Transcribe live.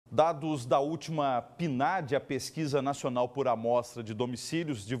Dados da última PNAD, a pesquisa nacional por amostra de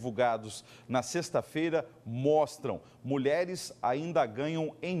domicílios, divulgados na sexta-feira, mostram que mulheres ainda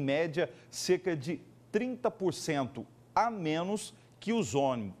ganham, em média, cerca de 30% a menos que os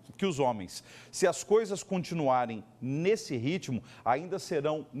homens. Se as coisas continuarem nesse ritmo, ainda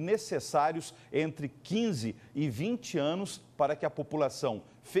serão necessários entre 15 e 20 anos para que a população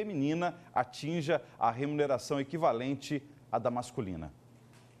feminina atinja a remuneração equivalente à da masculina.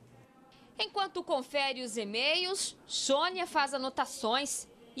 Enquanto confere os e-mails, Sônia faz anotações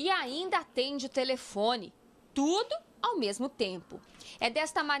e ainda atende o telefone. Tudo ao mesmo tempo. É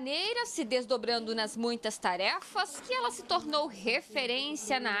desta maneira, se desdobrando nas muitas tarefas, que ela se tornou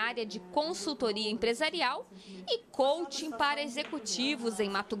referência na área de consultoria empresarial e coaching para executivos em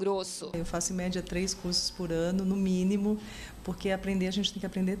Mato Grosso. Eu faço em média 3 cursos por ano, no mínimo, porque aprender a gente tem que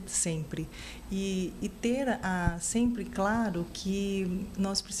aprender sempre. E ter sempre claro que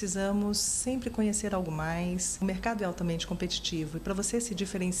nós precisamos sempre conhecer algo mais. O mercado é altamente competitivo e para você se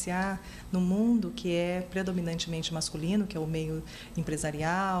diferenciar no mundo que é predominantemente masculino, que é o meio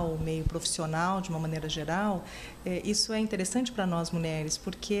empresarial, o meio profissional de uma maneira geral, isso é interessante para nós mulheres,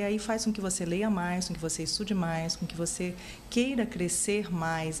 porque aí faz com que você leia mais, com que você estude mais, com que você queira crescer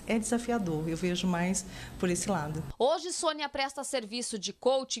mais. É desafiador, eu vejo mais por esse lado. Hoje, Sônia presta serviço de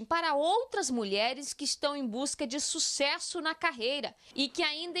coaching para outras mulheres que estão em busca de sucesso na carreira e que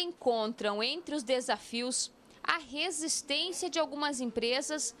ainda encontram entre os desafios a resistência de algumas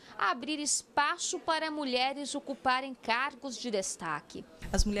empresas a abrir espaço para mulheres ocuparem cargos de destaque.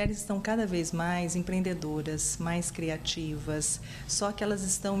 As mulheres estão cada vez mais empreendedoras, mais criativas, só que elas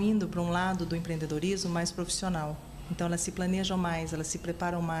estão indo para um lado do empreendedorismo mais profissional. Então, elas se planejam mais, elas se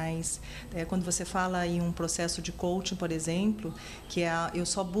preparam mais. Quando você fala em um processo de coaching, por exemplo, que eu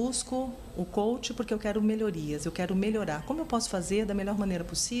só busco o coach porque eu quero melhorias, eu quero melhorar. Como eu posso fazer da melhor maneira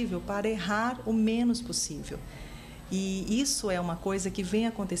possível para errar o menos possível? E isso é uma coisa que vem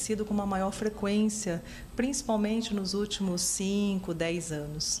acontecendo com uma maior frequência, principalmente nos últimos 5, 10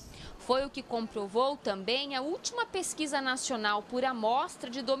 anos. Foi o que comprovou também a última pesquisa nacional por amostra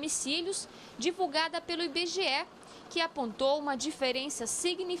de domicílios, divulgada pelo IBGE, que apontou uma diferença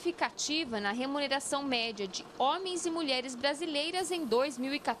significativa na remuneração média de homens e mulheres brasileiras em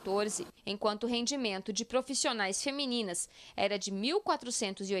 2014. Enquanto o rendimento de profissionais femininas era de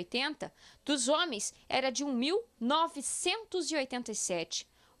 1.480, dos homens era de 1.987.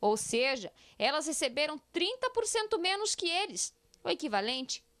 Ou seja, elas receberam 30% menos que eles, o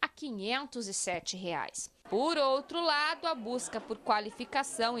equivalente a R$ 507. Por outro lado, a busca por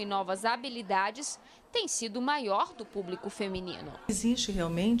qualificação e novas habilidades tem sido maior do público feminino. Existe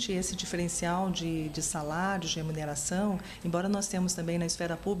realmente esse diferencial de salários, de remuneração, embora nós temos também na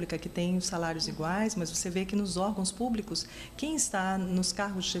esfera pública que tem os salários iguais, mas você vê que nos órgãos públicos, quem está nos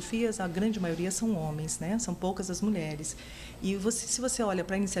cargos de chefias, a grande maioria são homens, né? São poucas as mulheres. E se você olha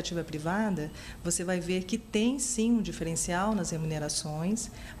para a iniciativa privada, você vai ver que tem sim um diferencial nas remunerações,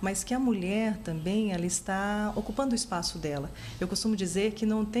 mas que a mulher também ela está ocupando o espaço dela. Eu costumo dizer que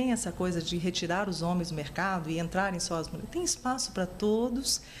não tem essa coisa de retirar os homens do mercado e entrarem só as mulheres. Tem espaço para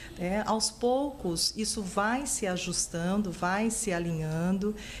todos. Aos poucos, isso vai se ajustando, vai se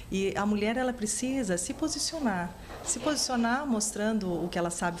alinhando e a mulher ela precisa se posicionar mostrando o que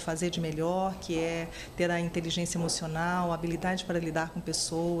ela sabe fazer de melhor, que é ter a inteligência emocional, a habilidade para lidar com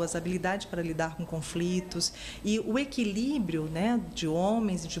pessoas, a habilidade para lidar com conflitos e o equilíbrio, né, de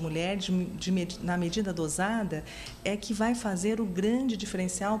homens e de mulheres na medida dosada é que vai fazer o grande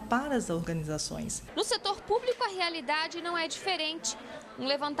diferencial para as organizações. No setor público, a realidade não é diferente. Um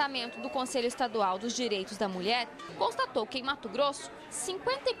levantamento do Conselho Estadual dos Direitos da Mulher constatou que em Mato Grosso,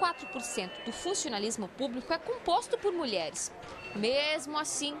 54% do funcionalismo público é composto por mulheres. Mesmo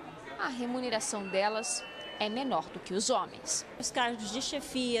assim, a remuneração delas é menor do que os homens. Os cargos de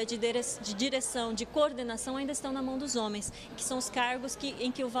chefia, de direção, de coordenação ainda estão na mão dos homens, que são os cargos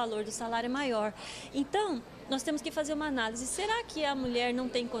em que o valor do salário é maior. Então, nós temos que fazer uma análise. Será que a mulher não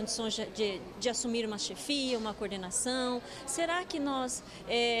tem condições de assumir uma chefia, uma coordenação? Será que nós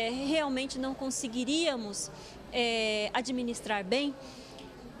realmente não conseguiríamos administrar bem?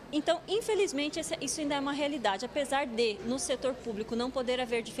 Então, infelizmente, isso ainda é uma realidade. Apesar de, no setor público, não poder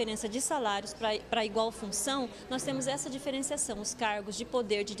haver diferença de salários para igual função, nós temos essa diferenciação. Os cargos de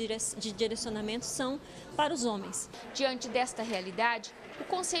poder, de direcionamento, são para os homens. Diante desta realidade, o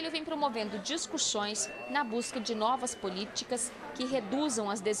Conselho vem promovendo discussões na busca de novas políticas que reduzam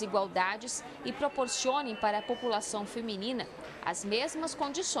as desigualdades e proporcionem para a população feminina as mesmas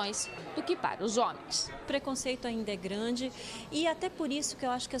condições do que para os homens. O preconceito ainda é grande e até por isso que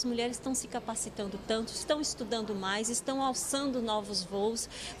eu acho que as mulheres estão se capacitando tanto, estão estudando mais, estão alçando novos voos.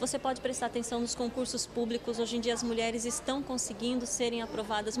 Você pode prestar atenção nos concursos públicos, hoje em dia as mulheres estão conseguindo serem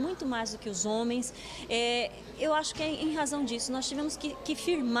aprovadas muito mais do que os homens. Eu acho que é em razão disso, nós tivemos que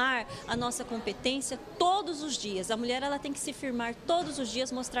firmar a nossa competência todos os dias. A mulher ela tem que se firmar todos os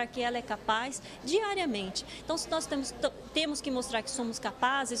dias, mostrar que ela é capaz diariamente. Então, se nós temos que mostrar que somos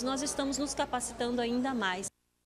capazes, nós estamos nos capacitando ainda mais.